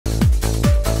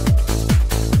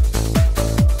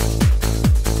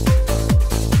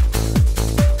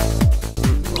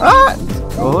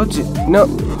no.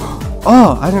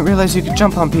 Oh, I didn't realize you could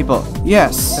jump on people.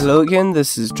 Yes. Hello again,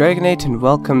 this is DragoNate and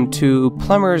welcome to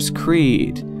Plumber's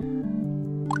Creed.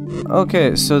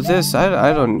 Okay, so this,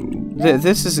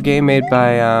 this is a game made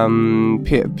by,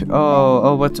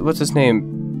 what's his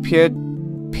name?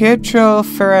 Pietro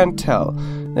Ferrantel.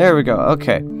 There we go,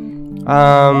 okay.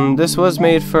 This was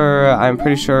made for, I'm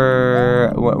pretty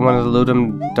sure, one of the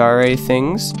Ludum Dare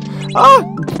things. Ah!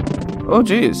 Oh,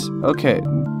 jeez. Okay,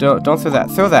 don't throw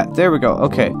that. Throw that. There we go,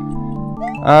 okay.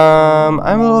 I'm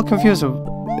a little confused of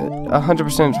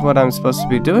 100% what I'm supposed to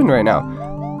be doing right now.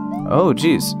 Oh,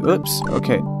 jeez. Oops.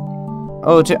 Okay.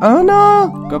 Oh, oh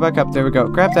no! Go back up. There we go.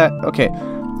 Grab that. Okay.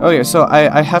 Okay, so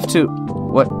I have to...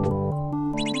 What?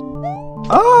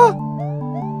 Ah!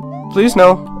 Please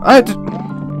no. I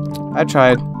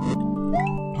tried.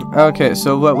 Okay,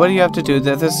 so what do you have to do?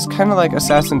 This is kind of like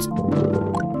Assassin's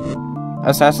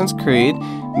Creed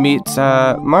meets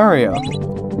Mario.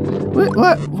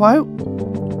 What? Why?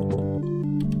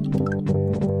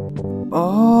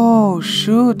 Oh,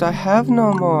 shoot, I have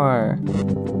no more.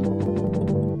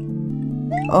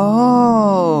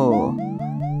 Oh.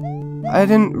 I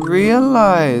didn't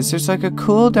realize there's like a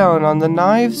cooldown on the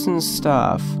knives and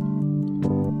stuff.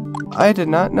 I did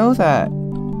not know that.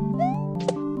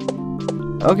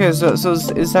 Okay, so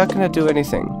is that gonna do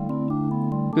anything?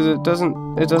 Because it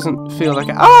doesn't feel like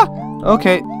ah!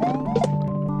 Okay.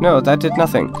 No, that did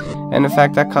nothing. And in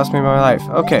fact, that cost me my life.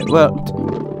 Okay, well...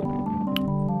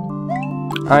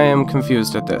 I am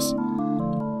confused at this.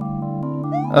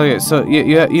 Okay, so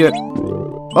you...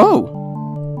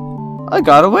 Oh! I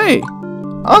got away!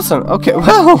 Awesome! Okay,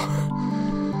 well...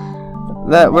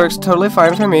 that works totally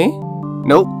fine for me.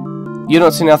 Nope. You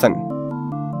don't see nothing.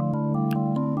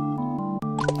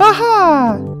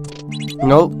 Haha!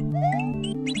 Nope.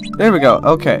 There we go,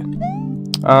 okay.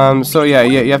 So yeah,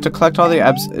 you have to collect all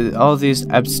these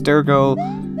Abstergo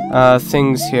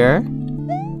things here.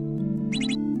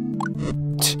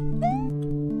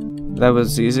 That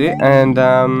was easy, and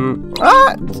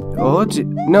ah! Oh,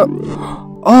 no!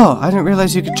 Oh, I didn't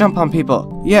realize you could jump on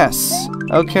people. Yes.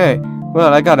 Okay.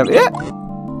 Well, I got him. Yeah.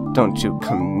 Don't you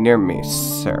come near me,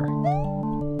 sir.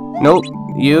 Nope.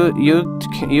 You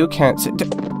can't see.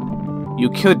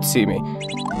 You could see me.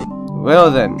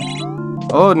 Well then.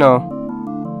 Oh no.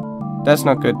 That's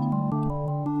not good.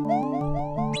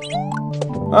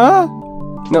 Ah!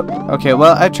 No. Okay,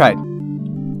 well, I tried.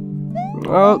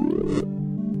 Oh.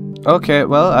 Okay,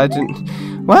 well, I didn't...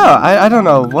 Wow, I don't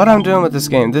know what I'm doing with this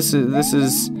game. This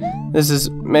is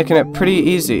making it pretty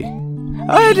easy.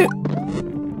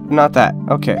 Not that.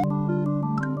 Okay.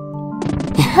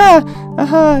 Yeah!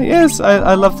 Yes,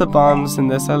 I love the bombs in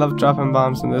this. I love dropping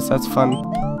bombs in this. That's fun.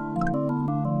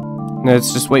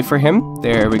 Let's just wait for him.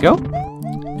 There we go.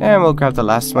 And we'll grab the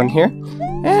last one here.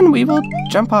 And we will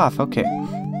jump off. Okay.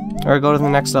 Or go to the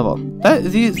next level.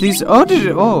 These... Oh,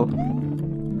 oh!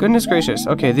 Goodness gracious.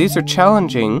 Okay, these are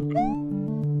challenging.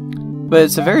 But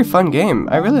it's a very fun game.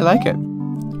 I really like it.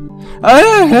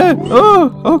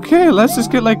 Oh, okay. Let's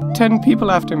just get like 10 people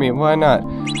after me. Why not?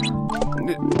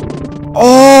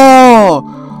 Oh!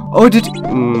 Oh, did you...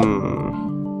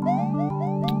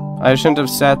 I shouldn't have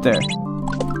sat there.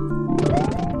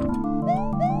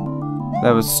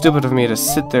 That was stupid of me to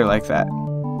sit there like that.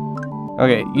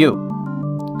 Okay, you.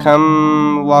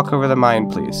 Come walk over the mine,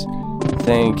 please.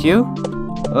 Thank you.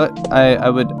 I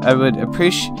would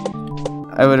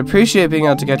appreciate being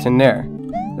able to get in there.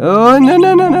 Oh no.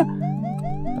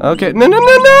 Okay,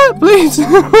 no, please.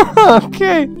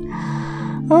 Okay.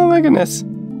 Oh my goodness.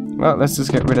 Well, let's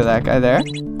just get rid of that guy there,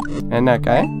 and that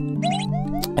guy,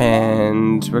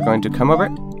 and we're going to come over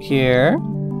here,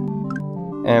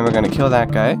 and we're going to kill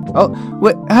that guy. Oh,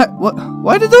 wait, what?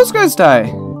 Why did those guys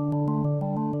die?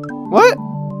 What?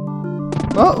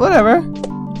 Well, whatever.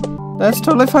 That's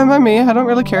totally fine by me. I don't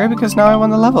really care because now I won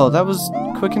the level. That was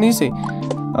quick and easy.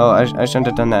 Oh, I shouldn't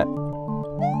have done that.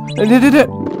 I did it!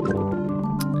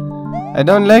 I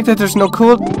don't like that there's no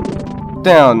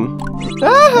cooldown.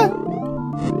 Ah!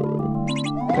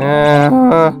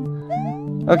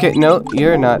 Okay, no,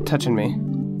 you're not touching me.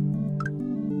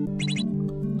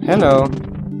 Hello.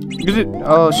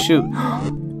 Oh, shoot.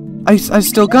 I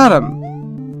still got him.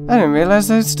 I didn't realize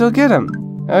I'd still get him.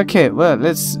 Okay, well,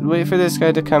 let's wait for this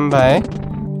guy to come by.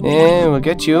 And we'll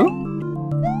get you.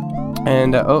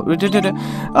 And, oh,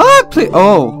 ah, please.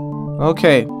 Oh,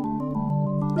 okay.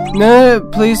 No,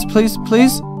 please.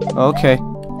 Okay.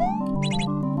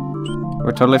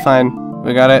 We're totally fine.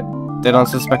 We got it. They don't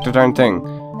suspect a darn thing.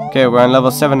 Okay, we're on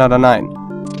level 7 out of 9.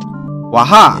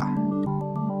 Waha!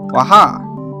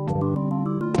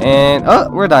 And, oh,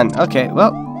 we're done. Okay,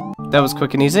 well, that was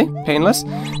quick and easy. Painless.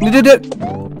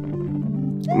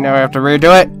 Now I have to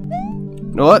redo it.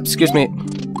 Oh, excuse me.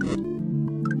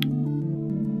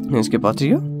 Let's get both of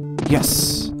you.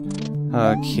 Yes.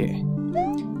 Okay.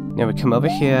 Now we come over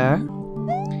here.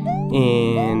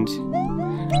 And...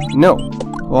 No.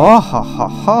 Oh, ha, ha,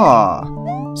 ha.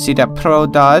 See that pro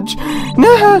dodge?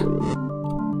 No!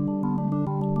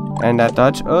 And that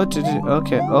dodge. Oh,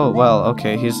 okay. Oh, well,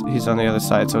 okay. He's on the other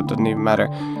side, so it doesn't even matter.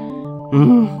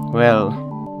 Well.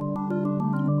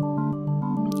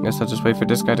 Guess I'll just wait for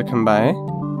this guy to come by.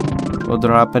 We'll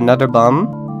drop another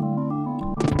bomb.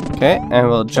 Okay, and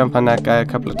we'll jump on that guy a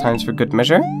couple of times for good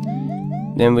measure.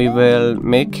 Then we will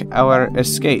make our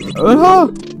escape. Oh!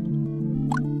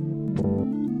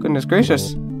 Goodness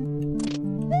gracious.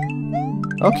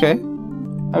 Okay.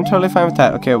 I'm totally fine with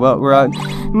that. Okay, well, we're on...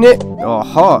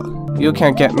 Oh, you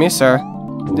can't get me, sir.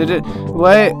 Did it...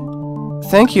 Wait.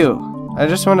 Thank you. I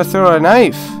just want to throw a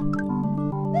knife.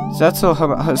 Is that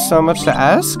so much to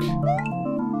ask?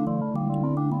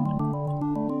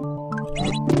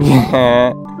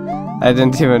 Yeah. I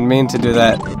didn't even mean to do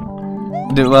that.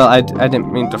 Well, I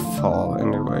didn't mean to fall,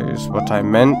 anyways, what I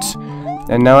meant.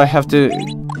 And now I have to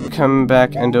come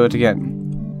back and do it again.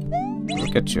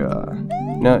 Get you.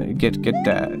 No, get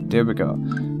that. There we go.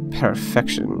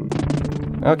 Perfection.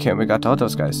 Okay, we got all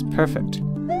those guys. Perfect.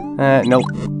 Nope.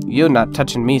 You're not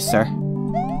touching me, sir.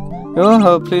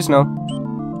 Oh, please no.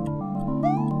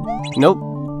 Nope.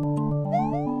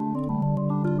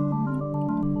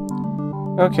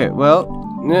 Okay, well.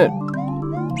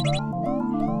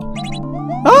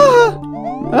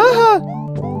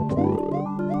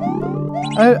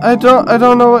 I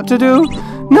don't know what to do.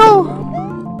 No.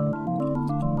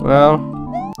 Well,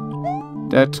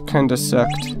 that kinda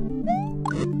sucked.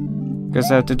 Guess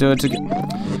I have to do it again.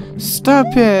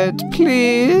 Stop it,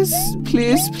 please,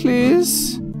 please,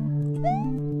 please.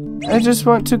 I just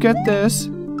want to get this.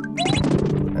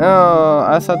 Oh,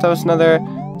 I thought that was another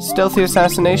stealthy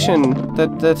assassination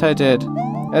that I did.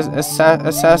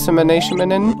 Assassination?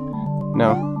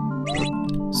 No.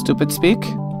 Stupid speak?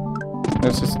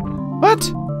 That's just...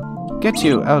 What? Get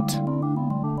you out.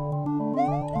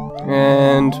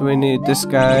 And we need this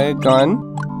guy gone.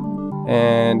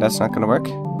 And that's not gonna work.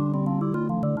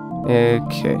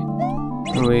 Okay.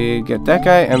 We get that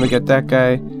guy, and we get that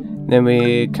guy. Then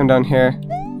we come down here.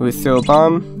 We throw a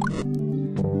bomb.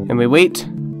 And we wait.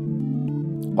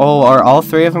 Oh, are all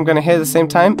three of them gonna hit at the same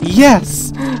time?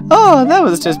 Yes! Oh, that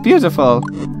was just beautiful.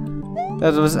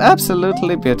 That was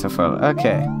absolutely beautiful.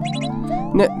 Okay.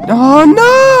 Oh,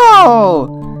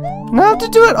 no! Now I have to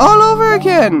do it all over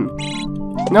again.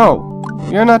 No,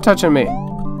 you're not touching me.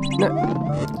 No.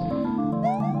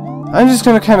 I'm just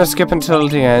gonna kind of skip until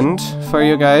the end for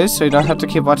you guys, so you don't have to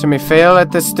keep watching me fail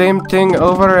at the same thing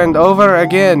over and over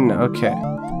again. Okay.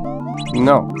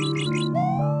 No.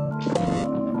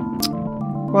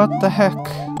 What the heck?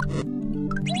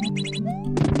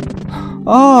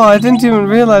 Oh, I didn't even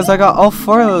realize I got all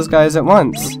four of those guys at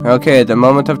once. Okay, the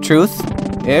moment of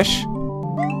truth-ish.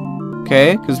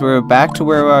 Okay, because we're back to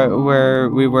where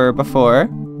we were before.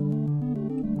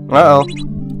 Uh-oh.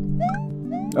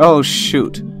 Oh,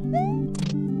 shoot.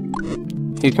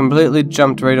 He completely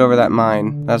jumped right over that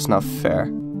mine. That's not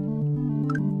fair.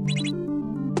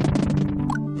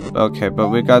 Okay, but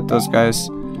we got those guys.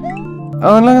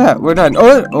 Oh, and look at that. We're done.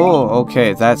 Oh,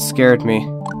 okay. That scared me.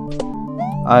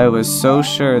 I was so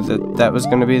sure that that was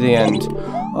going to be the end.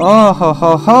 Oh, ho,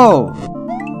 ho, ho.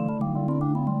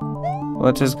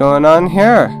 What is going on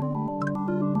here?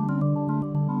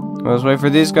 Let's wait for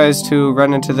these guys to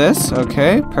run into this.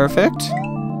 Okay, perfect.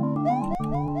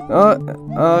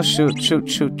 Oh, shoot, shoot,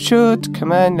 shoot, shoot.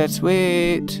 Come on, let's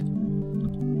wait.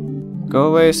 Go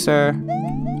away, sir.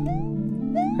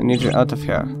 I need you out of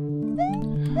here.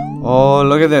 Oh,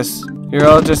 look at this. You're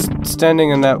all just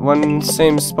standing in that one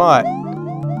same spot.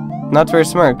 Not very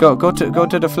smart. Go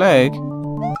to the flag.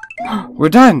 We're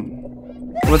done.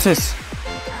 What's this?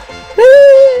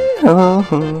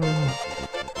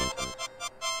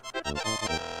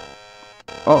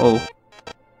 Uh-oh.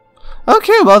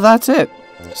 Okay, well, that's it.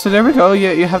 So there we go.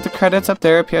 You have the credits up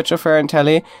there. Pietro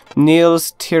Ferrantelli,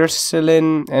 Niels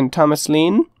Tierselin, and Thomas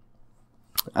Lean.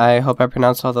 I hope I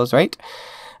pronounced all those right.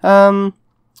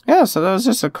 Yeah, so that was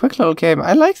just a quick little game.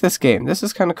 I like this game. This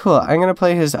is kind of cool. I'm going to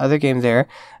play his other game there.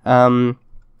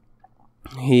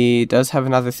 He does have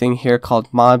another thing here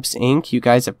called Mobs Inc. You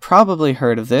guys have probably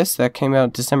heard of this. That came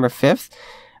out December 5th.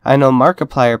 I know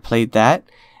Markiplier played that.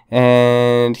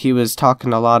 And he was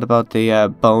talking a lot about the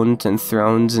bones and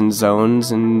thrones and zones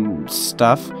and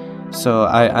stuff. So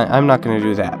I'm not going to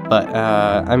do that. But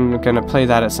I'm going to play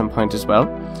that at some point as well.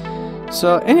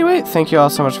 So anyway, thank you all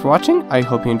so much for watching. I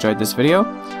hope you enjoyed this video.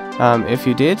 If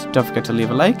you did, don't forget to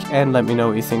leave a like and let me know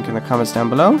what you think in the comments down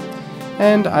below.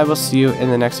 And I will see you in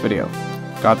the next video.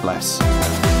 God bless.